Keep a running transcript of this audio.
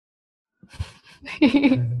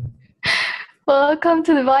Welcome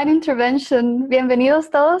to Divine Intervention. Bienvenidos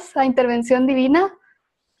todos a Intervención Divina.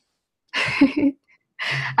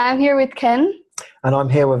 I'm here with Ken. And I'm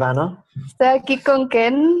here with Anna. Estoy aquí con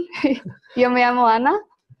Ken. Yo me llamo Ana.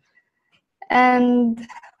 And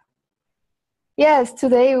yes,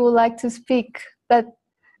 today we would like to speak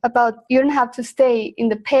about you don't have to stay in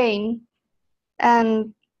the pain,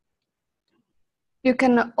 and you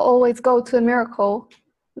can always go to a miracle.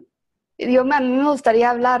 A mí me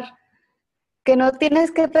gustaría hablar que no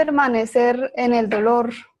tienes que permanecer en el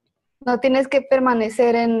dolor, no tienes que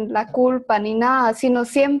permanecer en la culpa ni nada, sino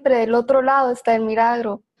siempre del otro lado está el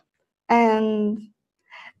milagro. And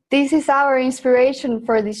this is our inspiration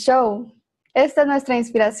for the show. Esta es nuestra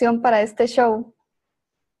inspiración para este show.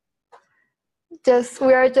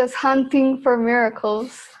 We are just hunting for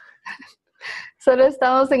miracles. Solo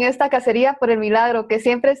estamos en esta cacería por el milagro que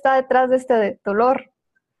siempre está detrás de este dolor.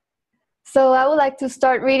 So I would like to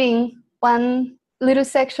start reading one little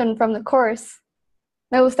section from the course.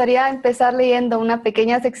 Me gustaría empezar leyendo una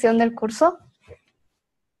pequeña sección del curso,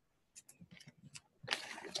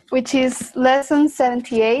 which is lesson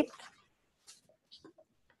 78. Do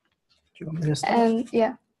you want me to start? And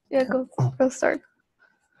yeah, go start.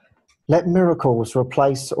 Let miracles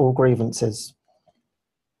replace all grievances.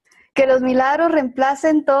 Que los milagros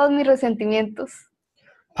reemplacen todos mis resentimientos.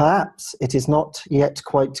 Perhaps it is not yet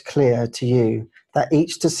quite clear to you that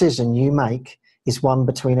each decision you make is one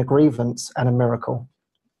between a grievance and a miracle.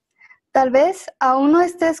 Tal vez aún no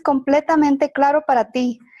estés completamente claro para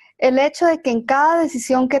ti el hecho de que en cada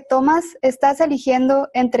decisión que tomas estás eligiendo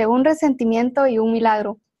entre un resentimiento y un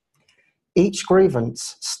milagro. Each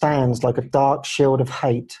grievance stands like a dark shield of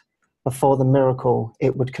hate before the miracle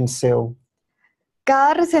it would conceal.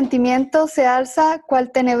 Cada resentimiento se alza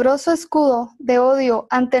cual tenebroso escudo de odio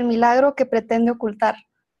ante el milagro que pretende ocultar.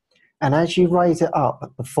 And as you raise it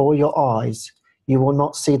up before your eyes, you will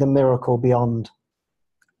not see the miracle beyond.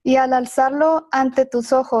 Y al alzarlo ante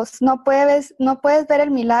tus ojos, no puedes ver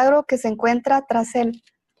el milagro que se encuentra tras él.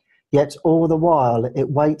 Yet all the while it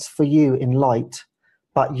waits for you in light,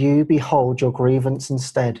 but you behold your grievance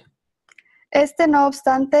instead. No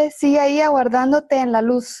obstante, sigue ahí aguardándote en la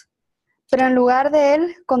luz, pero en lugar de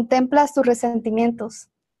él contemplas tus resentimientos.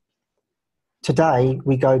 Today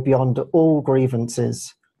we go beyond all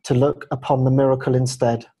grievances to look upon the miracle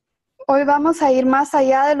instead. Hoy vamos a ir más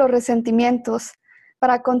allá de los resentimientos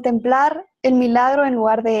para contemplar el milagro en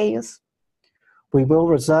lugar de ellos. We will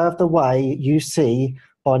reserve the way you see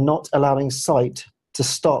by not allowing sight to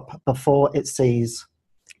stop before it sees.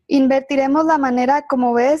 Invertiremos la manera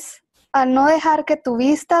como ves al no dejar que tu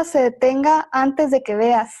vista se detenga antes de que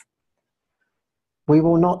veas. We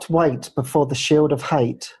will not wait before the shield of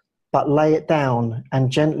hate, but lay it down and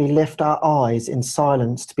gently lift our eyes in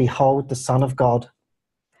silence to behold the Son of God.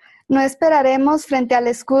 No esperaremos frente al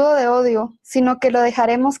escudo de odio, sino que lo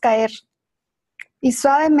dejaremos caer. Y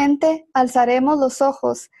suavemente alzaremos los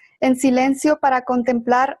ojos en silencio para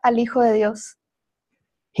contemplar al Hijo de Dios.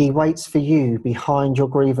 He waits for you behind your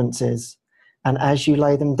grievances, and as you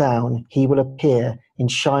lay them down, he will appear in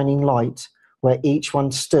shining light where each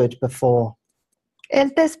one stood before.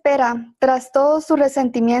 Él te espera tras todos tus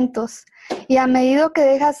resentimientos, y a medida que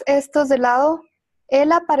dejas estos de lado,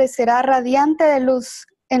 Él aparecerá radiante de luz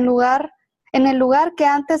en el lugar que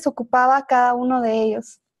antes ocupaba cada uno de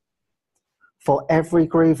ellos. For every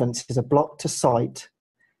grievance is a block to sight,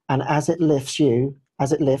 and as it lifts,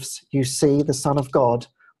 you see the Son of God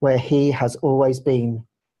where he has always been.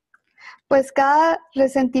 Pues cada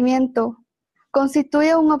resentimiento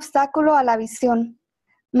constituye un obstáculo a la visión,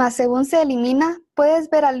 mas según se elimina, puedes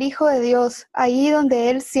ver al Hijo de Dios allí donde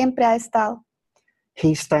Él siempre ha estado.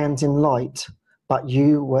 He stands in light, but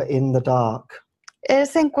you were in the dark. Él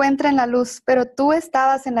se encuentra en la luz, pero tú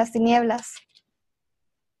estabas en las tinieblas.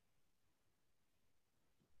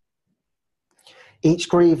 Each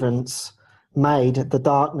grievance made the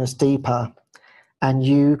darkness deeper, and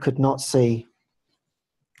you could not see.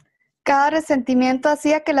 Cada resentimiento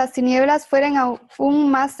hacía que las tinieblas fueran aún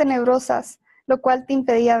más tenebrosas, lo cual te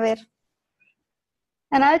impedía ver.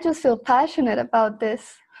 And I just feel passionate about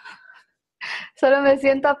this. Solo me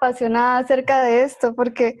siento apasionada acerca de esto,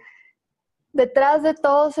 porque detrás de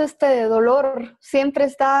todo este dolor siempre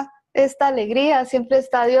está esta alegría, siempre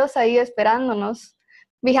está Dios ahí esperándonos.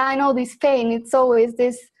 Behind all this pain, it's always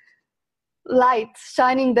this light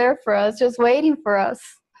shining there for us, just waiting for us.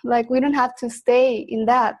 Like we don't have to stay in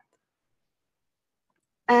that.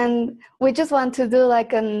 And we just want to do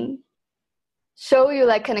show you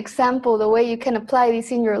like an example, the way you can apply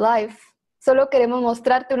this in your life. Solo queremos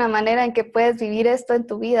mostrarte una manera en que puedes vivir esto en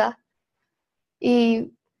tu vida.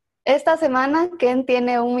 Y esta semana Ken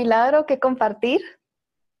tiene un milagro que compartir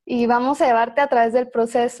y vamos a llevarte a través del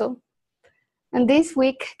proceso. And this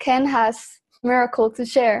week Ken has miracle to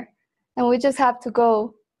share and we just have to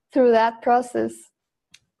go through that process.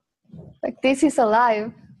 Like this is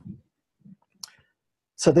alive.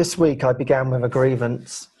 So this week I began with a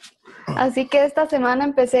grievance. Así que esta semana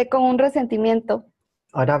empecé con un resentimiento.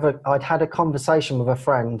 I'd had a conversation with a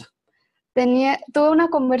friend, Tuve una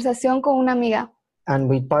conversación con una amiga and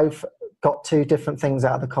we both got two different things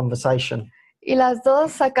out of the conversation. y las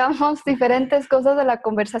dos sacamos diferentes cosas de la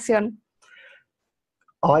conversación.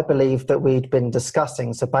 I believed that we'd been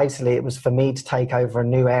discussing, so basically it was for me to take over a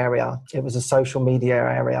new area. It was a social media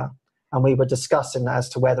area, and we were discussing as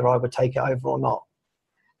to whether I would take it over or not.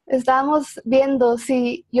 Estábamos viendo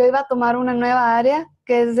si yo iba a tomar una nueva área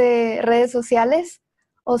que es de redes sociales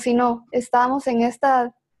o si no. Estábamos en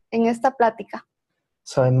esta plática.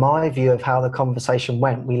 So in my view of how the conversation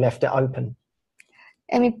went, we left it open.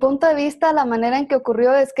 En mi punto de vista, la manera en que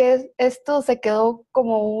ocurrió es que esto se quedó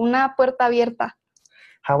como una puerta abierta.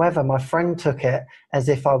 However, my friend took it as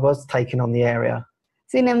if I was taking on the area.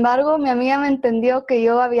 Sin embargo, mi amiga me entendió que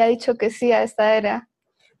yo había dicho que sí a esta área.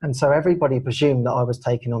 And so everybody presumed that I was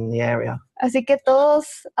taking on the area. Así que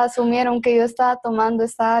todos asumieron que yo estaba tomando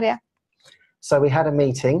esta área. So we had a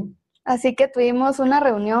meeting Así que tuvimos una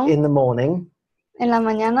reunión in the morning, en la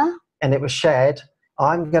mañana and it was shared,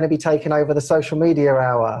 I'm going to be taking over the social media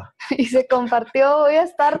hour. y se compartió, voy a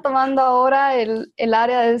estar tomando ahora el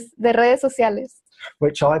área de redes sociales,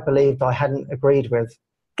 Which I believed I hadn't agreed with,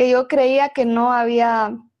 que yo creía que no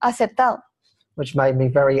había aceptado, which made me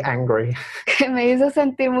very angry. que me hizo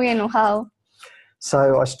sentir muy enojado.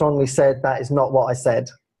 So I strongly said, that is not what I said.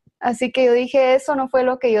 Así que yo dije, eso no fue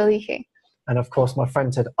lo que yo dije. And of course my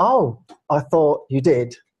friend said, oh, I thought you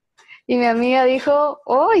did. Y mi amiga dijo,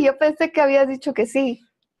 oh, yo pensé que habías dicho que sí.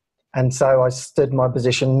 And so I stood my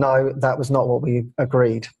position, no, that was not what we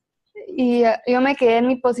agreed. Y yo me quedé en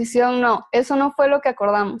mi posición, no, eso no fue lo que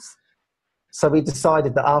acordamos. So we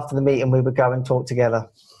decided that after the meeting we would go and talk together.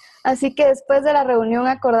 Así que después de la reunión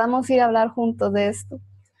acordamos ir a hablar juntos de esto.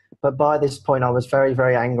 But by this point I was very,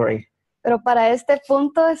 very angry. Pero para este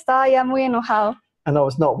punto estaba ya muy enojado And I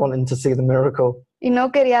was not wanting to see the miracle. y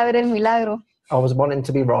no quería ver el milagro. I was wanting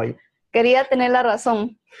to be right. Quería tener la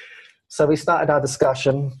razón. So we started our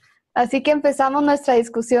discussion. Así que empezamos nuestra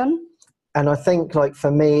discusión. And I think, like,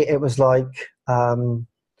 for me, it was like,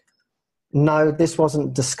 no, this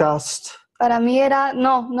wasn't discussed. Para mí era,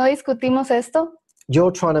 no discutimos esto.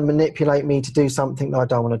 You're trying to manipulate me to do something that I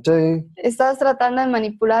don't want to do. Estás tratando de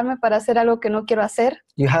manipularme para hacer algo que no quiero hacer.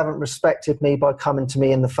 You haven't respected me by coming to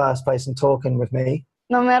me in the first place and talking with me.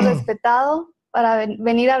 No me has respetado para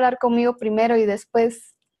venir a hablar conmigo primero y después.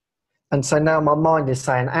 And so now my mind is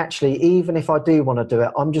saying, actually, even if I do want to do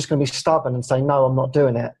it, I'm just going to be stubborn and say, no, I'm not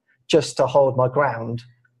doing it, just to hold my ground,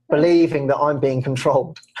 believing that I'm being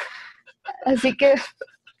controlled. Así que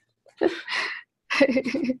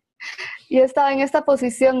yo estaba en esta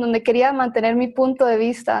posición donde quería mantener mi punto de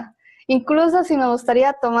vista. Incluso si me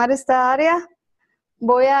gustaría tomar esta área,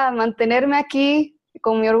 voy a mantenerme aquí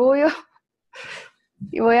con mi orgullo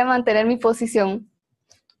y voy a mantener mi posición.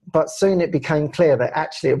 But soon it became clear that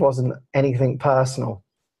actually it wasn't anything personal.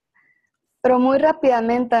 Pero muy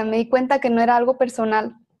rápidamente me di cuenta que no era algo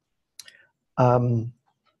personal,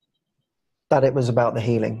 That it was about the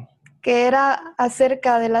healing. que era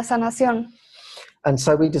acerca de la sanación. And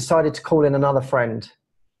so we decided to call in another friend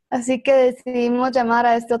Así que decidimos llamar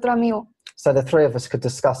a este otro amigo so the three of us could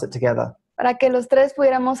discuss it together. para que los tres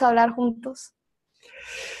pudiéramos hablar juntos.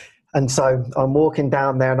 And so I'm walking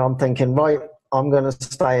down there and I'm thinking, right, I'm going to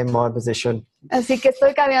stay in my position. Así que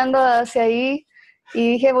estoy caminando hacia ahí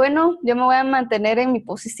y dije, bueno, yo me voy a mantener en mi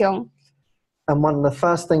posición. And one of the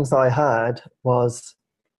first things I heard was,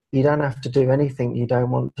 you don't have to do anything you don't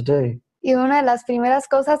want to do. Y una de las primeras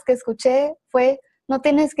cosas que escuché fue, no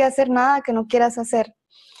tienes que hacer nada que no quieras hacer.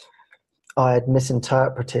 I had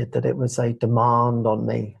misinterpreted that it was a demand on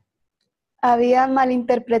me. Había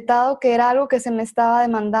malinterpretado que era algo que se me estaba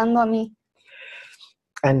demandando a mí.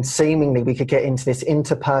 And seemingly we could get into this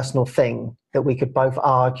interpersonal thing that we could both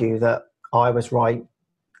argue that I was right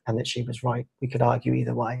and that she was right. We could argue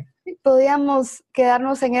either way. Podíamos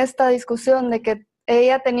quedarnos en esta discusión de que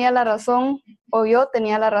ella tenía la razón o yo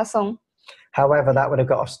tenía la razón. However, that would have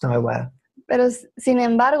got us nowhere. Pero sin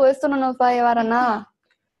embargo, esto no nos va a llevar a nada.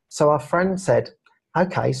 So our friend said,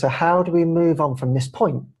 okay, so how do we move on from this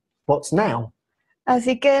point? What's now?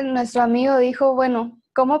 Así que nuestro amigo dijo, bueno,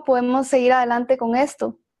 ¿cómo podemos seguir adelante con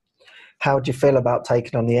esto? How do you feel about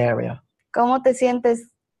taking on the area? ¿Cómo te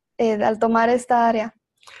sientes al tomar esta área?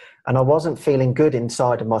 and I wasn't feeling good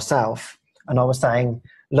inside of myself. And I was saying,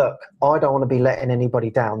 look, I don't want to be letting anybody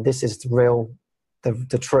down. This is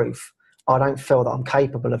the truth. I don't feel that I'm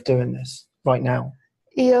capable of doing this right now.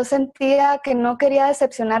 Y yo sentía que no quería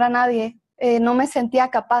decepcionar a nadie. No me sentía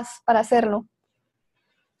capaz para hacerlo.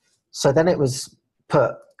 So then it was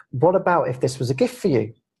put, what about if this was a gift for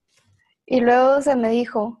you? Y luego se me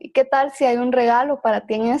dijo, ¿y qué tal si hay un regalo para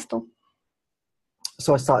ti en esto?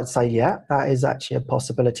 So I started to say, yeah, that is actually a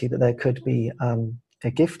possibility that there could be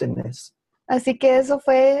a gift in this. Así que eso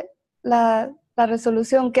fue la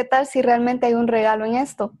resolución. ¿Qué tal si realmente hay un regalo en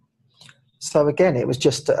esto? So again, it was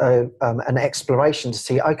just an exploration to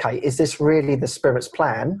see, okay, is this really the Spirit's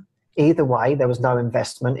plan? Either way, there was no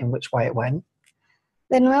investment in which way it went.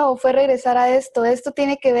 De nuevo, fue regresar a esto. Esto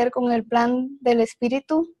tiene que ver con el plan del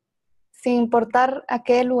Espíritu, sin importar a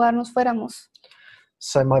qué lugar nos fuéramos.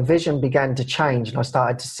 So my vision began to change, and I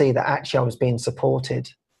started to see that actually I was being supported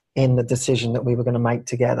in the decision that we were going to make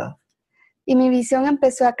together. Y mi visión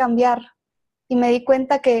empezó a cambiar. Y me di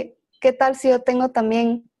cuenta que, ¿qué tal si yo tengo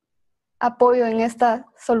también apoyo en esta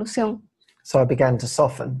solución? So I began to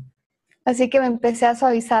soften. Así que me empecé a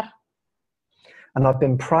suavizar. And I've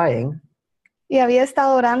been praying Y había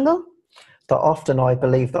estado orando, that often I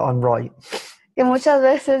believe that I'm right, que muchas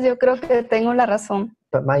veces yo creo que tengo la razón,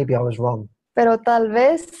 but maybe I was wrong. pero tal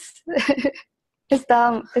vez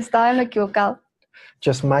estaba en lo equivocado.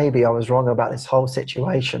 Just maybe I was wrong about this whole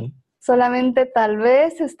situation. Solamente tal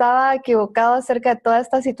vez estaba equivocado acerca de toda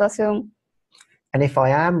esta situación. And if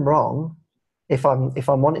I am wrong, if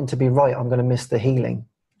I'm wanting to be right, I'm going to miss the healing.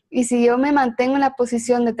 Y si yo me mantengo en la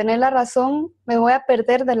posición de tener la razón, me voy a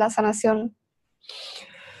perder de la sanación.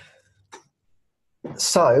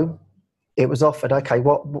 So it was offered, okay,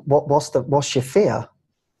 what's your fear?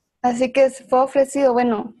 Así que fue ofrecido,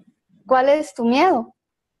 bueno, ¿cuál es tu miedo?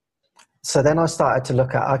 So then I started to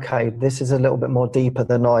look at, okay, this is a little bit more deeper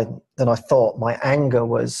than I thought. My anger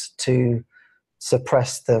was to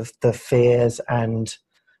suppress the fears, and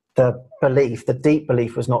the deep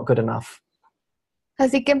belief was not good enough.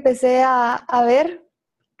 Así que empecé a ver,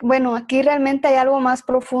 bueno, aquí realmente hay algo más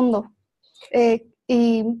profundo.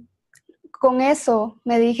 Y con eso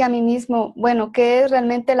me dije a mí mismo, bueno, ¿qué es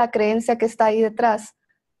realmente la creencia que está ahí detrás?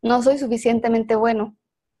 No soy suficientemente bueno.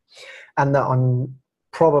 And that I'm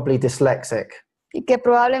probably dyslexic. Y que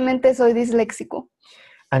probablemente soy disléxico.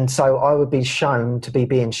 And so I would be shown to be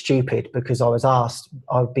being stupid because I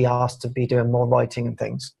would be asked to be doing more writing and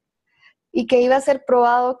things. Y que iba a ser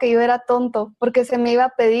probado que yo era tonto, porque se me iba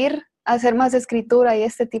a pedir hacer más escritura y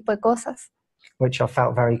este tipo de cosas. Which I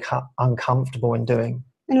felt very uncomfortable in doing.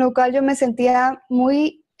 En lo cual yo me sentía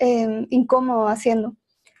muy incómodo haciendo.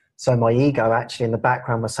 So my ego actually in the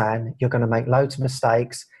background was saying, you're going to make loads of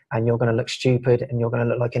mistakes and you're going to look stupid and you're going to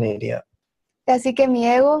look like an idiot. Así que mi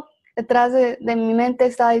ego detrás de mi mente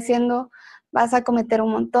estaba diciendo, vas a cometer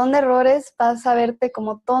un montón de errores, vas a verte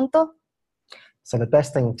como tonto. So the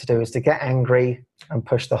best thing to do is to get angry and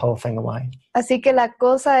push the whole thing away. Así que la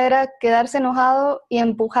cosa era quedarse enojado y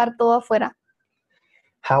empujar todo afuera.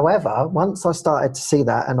 However, once I started to see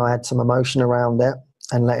that and I had some emotion around it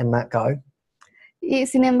and letting that go. Y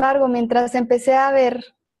sin embargo, mientras empecé a ver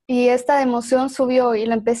y esta emoción subió y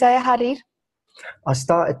la empecé a dejar ir, I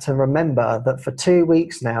started to remember that for 2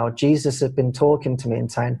 weeks now, Jesus had been talking to me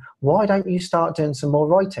and saying, why don't you start doing some more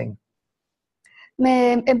writing?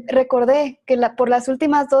 me recordé que por las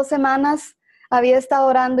últimas 2 semanas había estado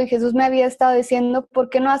orando y Jesús me había estado diciendo, ¿por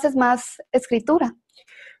qué no haces más escritura?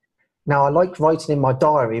 Now, I like writing in my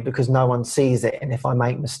diary because no one sees it, and if I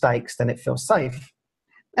make mistakes, then it feels safe.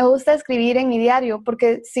 Me gusta escribir en mi diario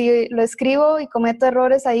porque si lo escribo y cometo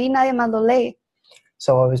errores ahí, nadie más lo lee.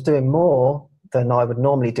 So I was doing more than I would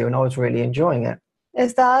normally do, and I was really enjoying it.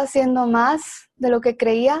 Estaba haciendo más de lo que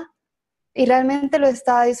creía y realmente lo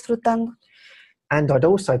estaba disfrutando. And I'd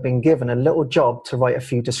also been given a little job to write a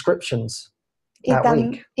few descriptions that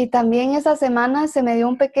week. Y también esa semana se me dio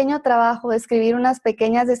un pequeño trabajo de escribir unas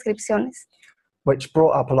pequeñas descripciones. Which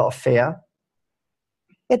brought up a lot of fear.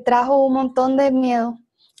 Que trajo un montón de miedo.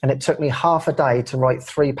 And it took me half a day to write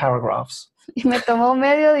 3 paragraphs. Y me tomó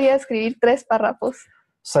medio día escribir 3 párrafos.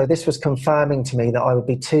 So this was confirming to me that I would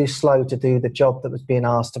be too slow to do the job that was being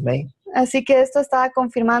asked of me. Así que esto estaba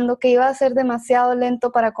confirmando que iba a ser demasiado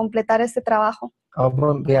lento para completar este trabajo. I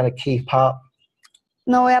wouldn't be able to keep up.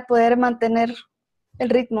 No voy a poder mantener el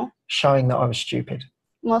ritmo. Showing that I was stupid.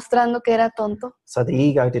 Mostrando que era tonto. So the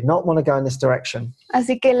ego did not want to go in this direction.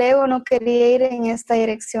 Así que el ego no quería ir en esta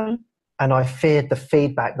dirección. And I feared the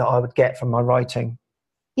feedback that I would get from my writing.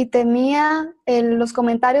 Y temía los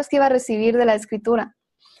comentarios que iba a recibir de la escritura.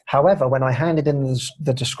 However, when I handed in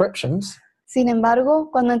the descriptions, Sin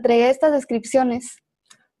embargo, cuando entregué estas descripciones,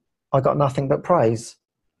 I got nothing but praise.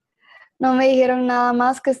 no me dijeron nada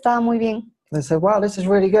más que estaba muy bien. They said, wow, this is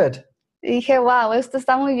really good. Y dije, wow, esto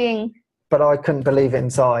está muy bien, But I couldn't believe it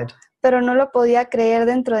inside. pero no lo podía creer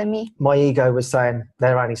dentro de mí. My ego was saying,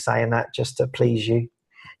 they're only saying that just to please you.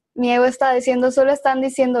 Mi ego está diciendo, solo están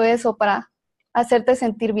diciendo eso para hacerte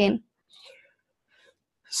sentir bien.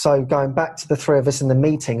 So going back to the three of us in the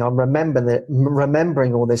meeting, I'm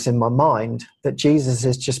remembering all this in my mind, that Jesus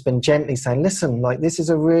has just been gently saying, listen, like this is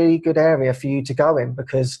a really good area for you to go in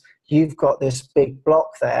because you've got this big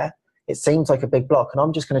block there. It seems like a big block, and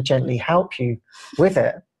I'm just going to gently help you with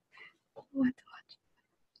it.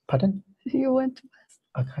 Pardon? You went to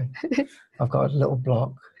Okay. I've got a little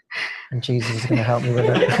block, and Jesus is going to help me with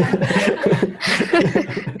it.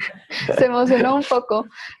 Se emocionó un poco,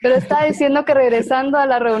 pero está diciendo que regresando a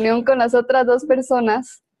la reunión con las otras dos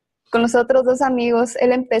personas, con los otros dos amigos,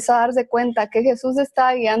 él empezó a darse cuenta que Jesús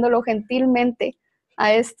estaba guiándolo gentilmente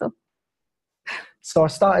a esto. So I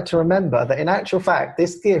started to remember that in actual fact,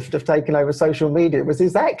 this gift of taking over social media was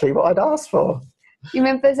exactly what I'd asked for. Y me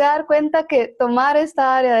empecé a dar cuenta que tomar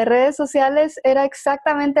esta área de redes sociales era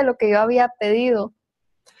exactamente lo que yo había pedido.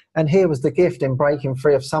 And here was the gift in breaking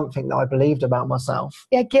free of something that I believed about myself.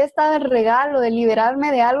 Y aquí estaba el regalo de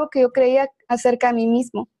liberarme de algo que yo creía acerca de mí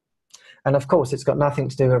mismo. And of course, it's got nothing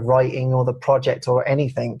to do with writing or the project or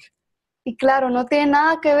anything. Y claro, no tiene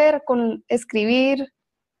nada que ver con escribir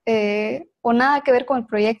o nada que ver con el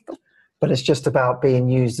proyecto. But it's just about being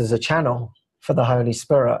used as a channel for the Holy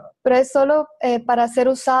Spirit. Pero es solo para ser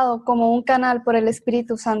usado como un canal por el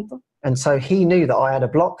Espíritu Santo. And so he knew that I had a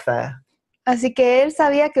block there. Así que él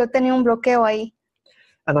sabía que yo tenía un bloqueo ahí.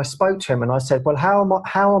 And I spoke to him and I said, well, how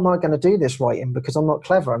am I going to do this writing? Because I'm not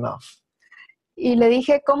clever enough. Y le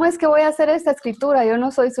dije, ¿cómo es que voy a hacer esta escritura? Yo no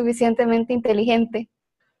soy suficientemente inteligente.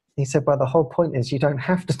 He said, well, the whole point is you don't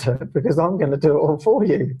have to do it because I'm going to do it all for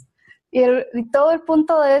you. Y todo el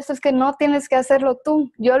punto de eso es que no tienes que hacerlo tú.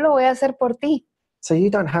 Yo lo voy a hacer por ti. So you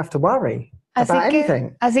don't have to worry about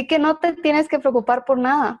anything. Así que no te tienes que preocupar por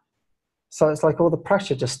nada. So it's like all the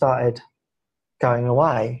pressure just started going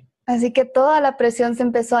away. Así que toda la presión se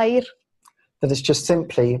empezó a ir. That it's just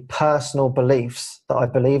simply personal beliefs that I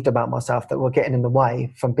believed about myself that were getting in the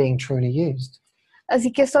way from being truly used.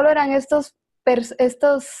 Así que solo eran estos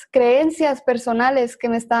creencias personales que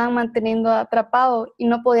me estaban manteniendo atrapado y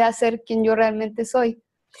no podía ser quien yo realmente soy.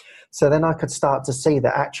 So then I could start to see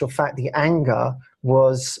that actual fact, the anger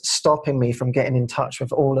was stopping me from getting in touch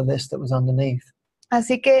with all of this that was underneath.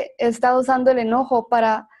 Así que estaba usando el enojo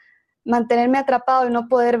para mantenerme atrapado y no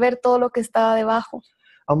poder ver todo lo que estaba debajo.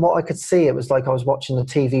 And what I could see, it was like I was watching a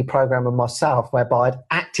TV program of myself whereby I'd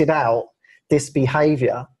acted out this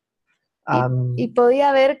behavior. Y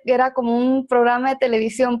podía ver que era como un programa de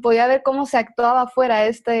televisión, podía ver cómo se actuaba fuera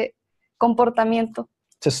este comportamiento.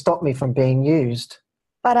 To stop me from being used.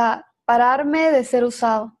 Para pararme de ser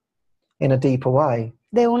usado. In a deeper way.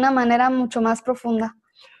 De una manera mucho más profunda.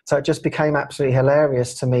 So it just became absolutely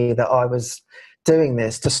hilarious to me that I was doing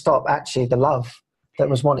this to stop actually the love that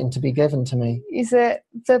was wanting to be given to me. Y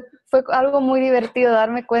fue algo muy divertido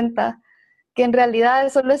darme cuenta que en realidad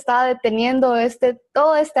solo estaba deteniendo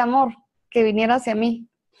todo este amor que viniera hacia mí.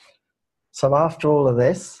 So after all of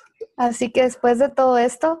this, así que después de todo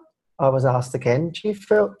esto, I was asked again, do you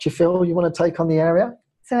feel you want to take on the area?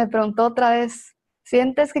 Se me preguntó otra vez,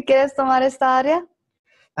 ¿sientes que quieres tomar esta área?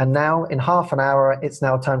 And now, in half an hour, it's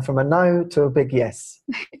now turned from a no to a big yes.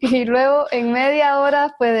 Y luego, en media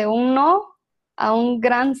hora, fue de un no a un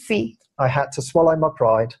gran sí. I had to swallow my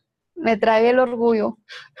pride. Me tragué el orgullo.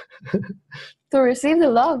 To receive the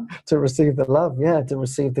love. To receive the love, yeah, to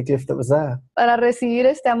receive the gift that was there. Para recibir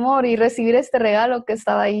este amor y recibir este regalo que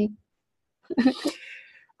estaba ahí.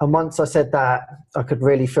 And once I said that, I could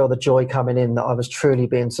really feel the joy coming in that I was truly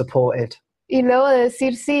being supported. Y luego de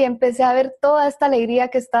decir sí, empecé a ver toda esta alegría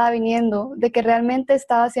que estaba viniendo, de que realmente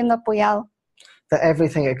estaba siendo apoyado. That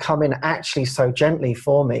everything had come in actually so gently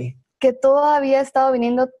for me. Que todo había estado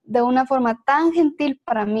viniendo de una forma tan gentil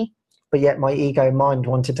para mí. But yet my ego mind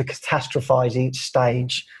wanted to catastrophize each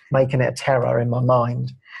stage, making it a terror in my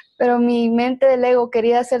mind. Pero mi mente del ego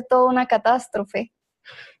quería hacer toda una catástrofe.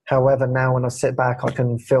 However, now when I sit back, I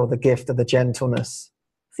can feel the gift of the gentleness.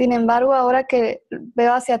 Sin embargo, ahora que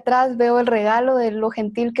veo hacia atrás, veo el regalo de lo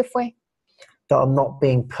gentil que fue. That I'm not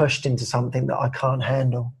being pushed into something that I can't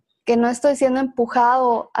handle. Que no estoy siendo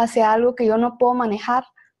empujado hacia algo que yo no puedo manejar.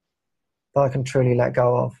 That I can truly let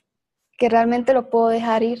go of. Que realmente lo puedo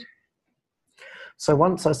dejar ir. So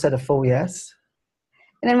once I said a full yes,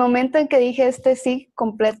 en el momento en que dije este sí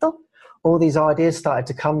completo, all these ideas started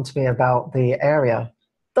to come to me about the area.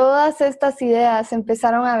 todas estas ideas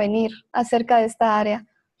empezaron a venir acerca de esta área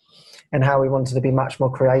and how we wanted to be much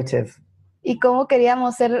more creative. y cómo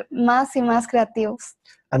queríamos ser más y más creativos.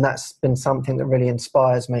 And that's been something that really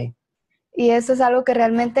inspires me. Y eso es algo que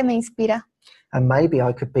realmente me inspira. And maybe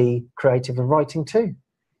I could be creative in writing too.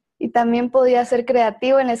 Y también podía ser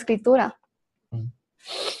creativo en la escritura.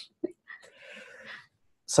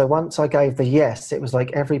 So once I gave the yes, it was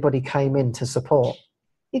like everybody came in to support.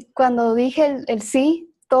 Y cuando dije el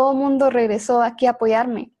sí, todo el mundo regresó aquí a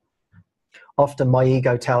apoyarme. Often my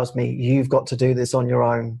ego tells me, you've got to do this on your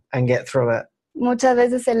own and get through it. Muchas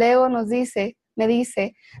veces el ego me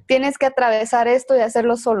dice, tienes que atravesar esto y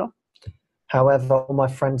hacerlo solo. However, all my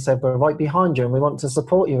friends said, we're right behind you and we want to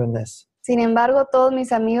support you in this. Sin embargo, todos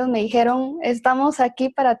mis amigos me dijeron, estamos aquí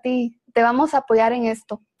para ti, te vamos a apoyar en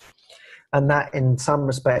esto. And that, in some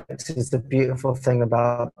respects, is the beautiful thing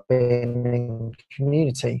about being in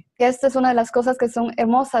community. Y esta es una de las cosas que son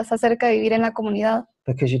hermosas acerca de vivir en la comunidad.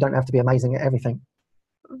 Because you don't have to be amazing at everything.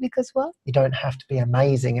 Because what? You don't have to be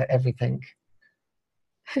amazing at everything.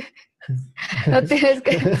 No tienes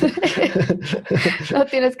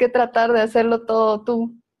que tratar de hacerlo todo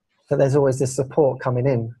tú. But there's always this support coming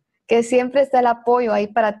in Que siempre está el apoyo ahí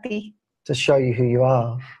para ti, to show you who you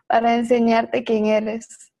are. para enseñarte quién eres.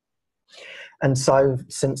 And so,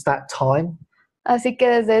 since that time, Así que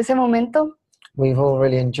desde ese momento, we've all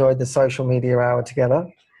really enjoyed the social media hour together.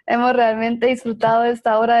 hemos realmente disfrutado de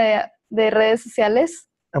esta hora de redes sociales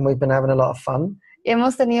And we've been having a lot of fun. y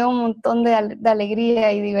hemos tenido un montón de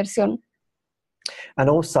alegría y diversión. And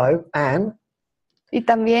also, Anne Y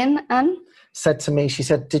también, Anne said to me, she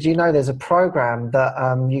said, did you know there's a program that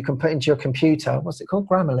you can put into your computer? What's it called?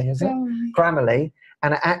 Grammarly, is it? Grammarly.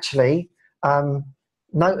 And it actually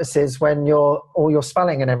notices when all your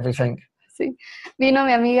spelling and everything. Sí. Vino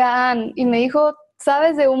mi amiga Anne y me dijo,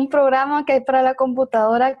 ¿sabes de un programa que hay para la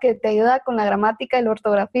computadora que te ayuda con la gramática y la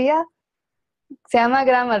ortografía? Se llama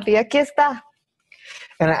Grammarly. Aquí está.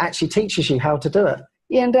 And it actually teaches you how to do it.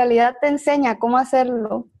 Y en realidad te enseña cómo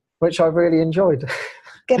hacerlo. Which I really enjoyed.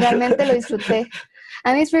 Que realmente lo disfruté.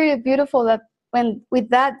 And it's really beautiful that when with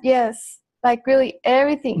that, yes, like really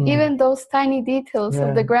everything, even those tiny details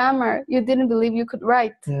of the grammar, you didn't believe you could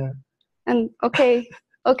write. Yeah. And okay,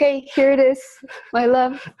 here it is, my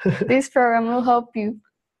love. This program will help you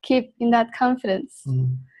keep in that confidence.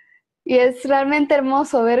 Y es realmente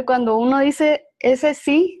hermoso ver cuando uno dice ese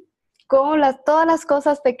sí, cómo todas las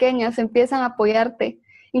cosas pequeñas empiezan a apoyarte.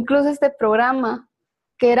 Incluso este programa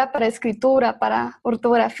que era para escritura, para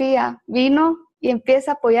ortografía, vino y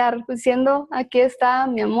empieza a apoyar, diciendo, aquí está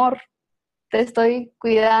mi amor, te estoy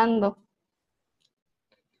cuidando.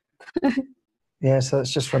 Yeah, so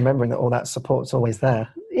it's just remembering that all that support's always there.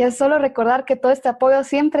 Y es solo recordar que todo este apoyo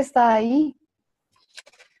siempre está ahí.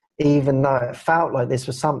 Even though it felt like this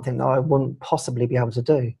was something that I wouldn't possibly be able to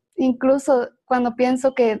do. Incluso cuando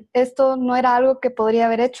pienso que esto no era algo que podría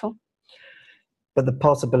haber hecho. But the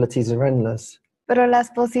possibilities are endless. Pero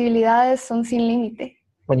las posibilidades son sin límite.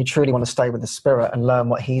 When you truly want to stay with the Spirit and learn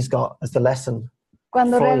what He's got as the lesson.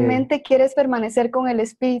 Cuando for realmente you. Quieres permanecer con el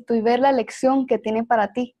Espíritu y ver la lección que tiene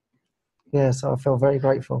para ti. Yeah, so I feel very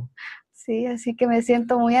grateful. Sí, así que me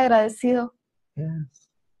siento muy agradecido. Yes.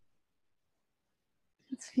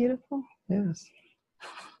 It's beautiful. Yes.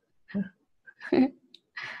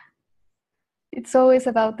 It's always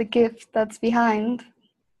about the gift that's behind.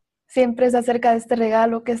 Siempre es acerca de este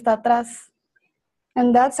regalo que está atrás.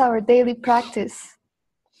 And that's our daily practice.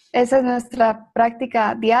 Esa es nuestra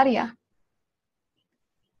práctica diaria.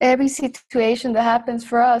 Every situation that happens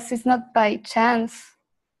for us is not by chance.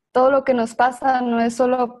 Todo lo que nos pasa no es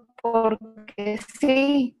solo porque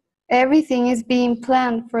sí. Everything is being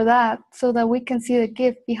planned for that, so that we can see the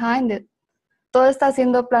gift behind it. Todo está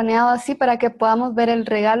siendo planeado así para que podamos ver el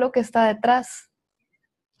regalo que está detrás.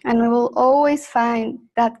 And we will always find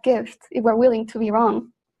that gift if we're willing to be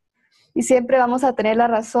wrong. Y siempre vamos a tener la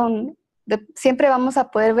razón. Siempre vamos a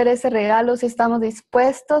poder ver ese regalo si estamos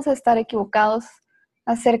dispuestos a estar equivocados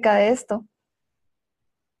acerca de esto.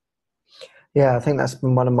 Yeah, I think that's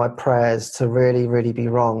been one of my prayers, to really, really be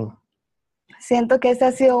wrong. Siento que esa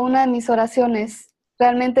ha sido una de mis oraciones.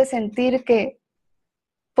 Realmente sentir que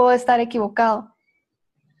puedo estar equivocado.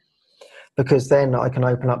 Because then I can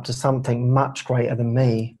open up to something much greater than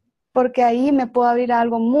me. Porque ahí me puedo abrir a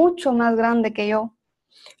algo mucho más grande que yo.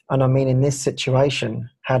 And I mean, in this situation,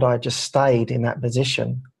 had I just stayed in that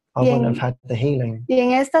position, I wouldn't have had the healing. Y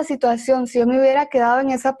en esta situación, si yo me hubiera quedado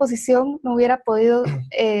en esa posición, no hubiera podido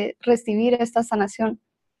recibir esta sanación.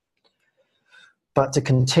 But to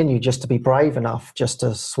continue, just to be brave enough, just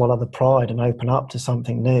to swallow the pride and open up to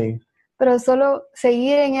something new. Pero solo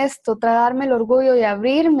seguir en esto, tragarme el orgullo y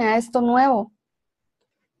abrirme a esto nuevo,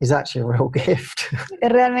 is actually a real gift.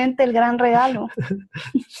 es realmente el gran regalo.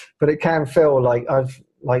 But it can feel like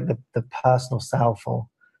the personal self or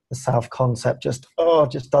the self concept just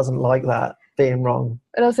doesn't like that being wrong.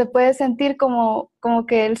 Pero se puede sentir como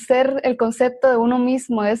que el ser, el concepto de uno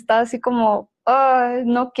mismo está así como,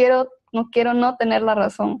 no quiero no tener la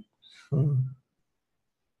razón.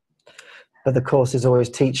 But the Course is always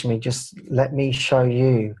teaching me, just let me show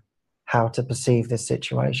you how to perceive this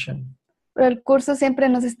situation. Pero el curso siempre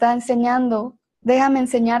nos está enseñando, déjame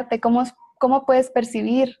enseñarte cómo puedes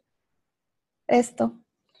percibir esto.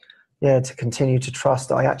 Yeah, to continue to trust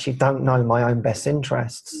that I actually don't know my own best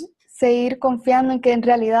interests. Seguir confiando en que en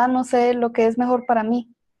realidad no sé lo que es mejor para mí.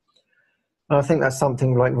 And I think that's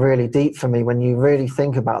something like really deep for me when you really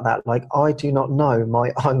think about that. Like, I do not know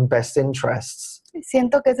my own best interests.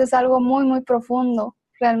 Siento que eso es algo muy, muy profundo,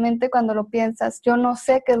 realmente cuando lo piensas. Yo no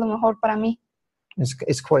sé qué es lo mejor para mí.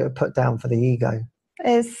 It's quite a put down for the ego.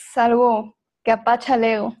 Es algo que apacha el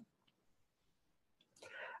ego.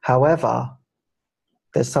 However,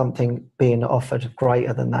 there's something being offered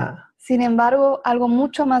greater than that Sin embargo, algo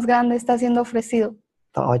mucho más grande está siendo ofrecido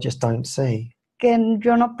that I just don't see. que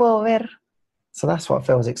yo no puedo ver. So that's what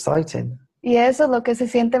feels exciting, Y eso es lo que se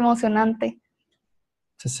siente emocionante.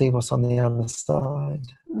 to see what's on the other side.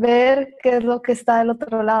 Ver qué es lo que está del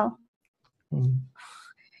otro lado.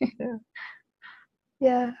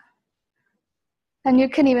 Yeah. And you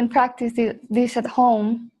can even practice this at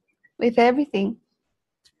home with everything.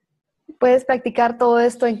 Puedes practicar todo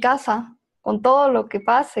esto en casa, con todo lo que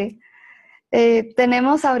pase.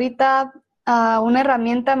 Tenemos ahorita una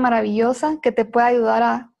herramienta maravillosa que te puede ayudar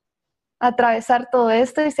a atravesar todo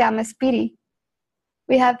esto y se llama Spirit.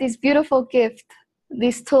 We have this beautiful gift,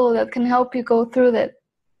 this tool that can help you go through that,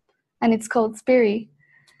 and it's called Spirit.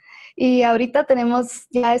 Y ahorita tenemos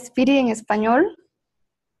ya Spirit en español.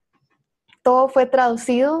 Todo fue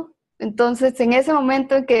traducido. Entonces, en ese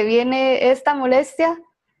momento en que viene esta molestia,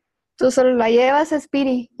 tú solo la llevas a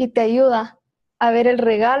Spirit y te ayuda a ver el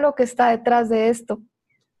regalo que está detrás de esto.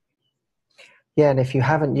 Yeah, and if you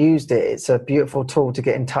haven't used it, it's a beautiful tool to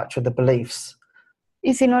get in touch with the beliefs.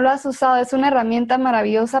 Y si no lo has usado, es una herramienta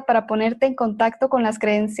maravillosa para ponerte en contacto con las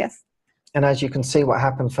creencias. And as you can see, what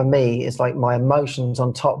happened for me is like my emotions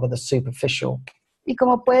on top were the superficial. Y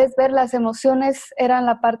como puedes ver, las emociones eran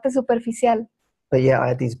la parte superficial. But yeah, I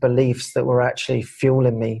had these beliefs that were actually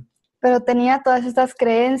fueling me. Pero tenía todas estas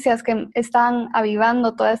creencias que estaban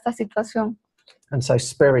avivando toda esta situación. And so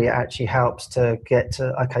Spirit actually helps to get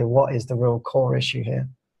to, okay, what is the real core issue here?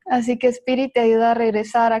 Así que Spirit te ayuda a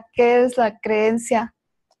regresar a qué es la creencia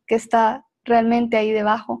que está realmente ahí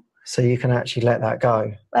debajo. So you can actually let that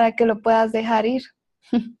go. Para que lo puedas dejar ir.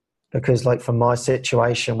 Because like for my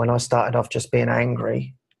situation, when I started off just being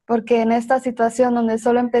angry, Porque en esta situación donde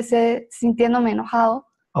solo empecé sintiéndome enojado,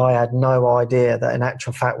 I had no idea that in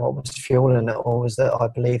actual fact what was fueling it all was that I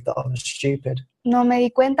believed that I was stupid. no me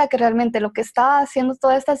di cuenta que realmente lo que estaba haciendo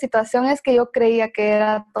toda esta situación es que yo creía que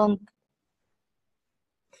era tonto.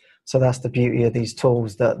 So that's the beauty of these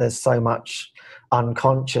tools, that there's so much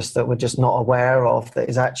unconscious that we're just not aware of that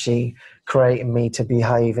is actually creating me to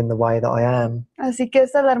behave in the way that I am. Así que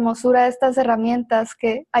esta es la hermosura de estas herramientas,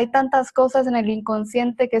 que hay tantas cosas en el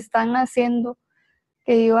inconsciente que están haciendo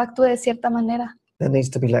que yo actúe de cierta manera. That needs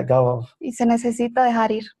to be let go of. Y se necesita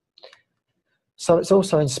dejar ir. So it's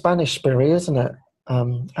also in Spanish, Spirit, isn't it,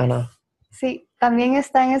 Anna? Sí, también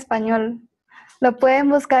está en español. Lo pueden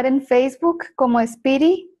buscar en Facebook como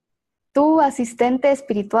Spirit, tu asistente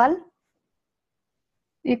espiritual.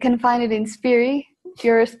 You can find it in Spirit,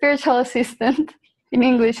 your spiritual assistant, in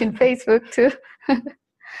English, in Facebook too.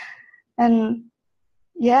 And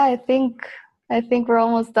yeah, I think we're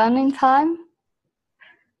almost done in time.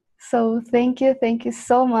 So thank you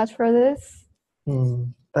so much for this.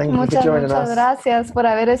 Thank you for joining Muchas us. gracias por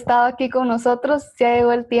haber estado aquí con nosotros. Ya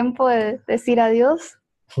llegó el tiempo de decir adiós.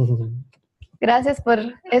 Gracias por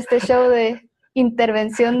este show de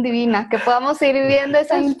intervención divina, que podamos seguir viviendo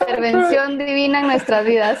esa intervención divina en nuestras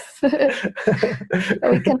vidas.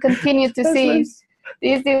 We can continue to see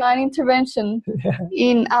this divine intervention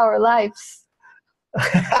in our lives.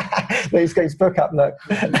 He's got his book up, look.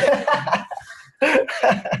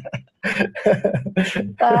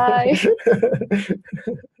 Bye.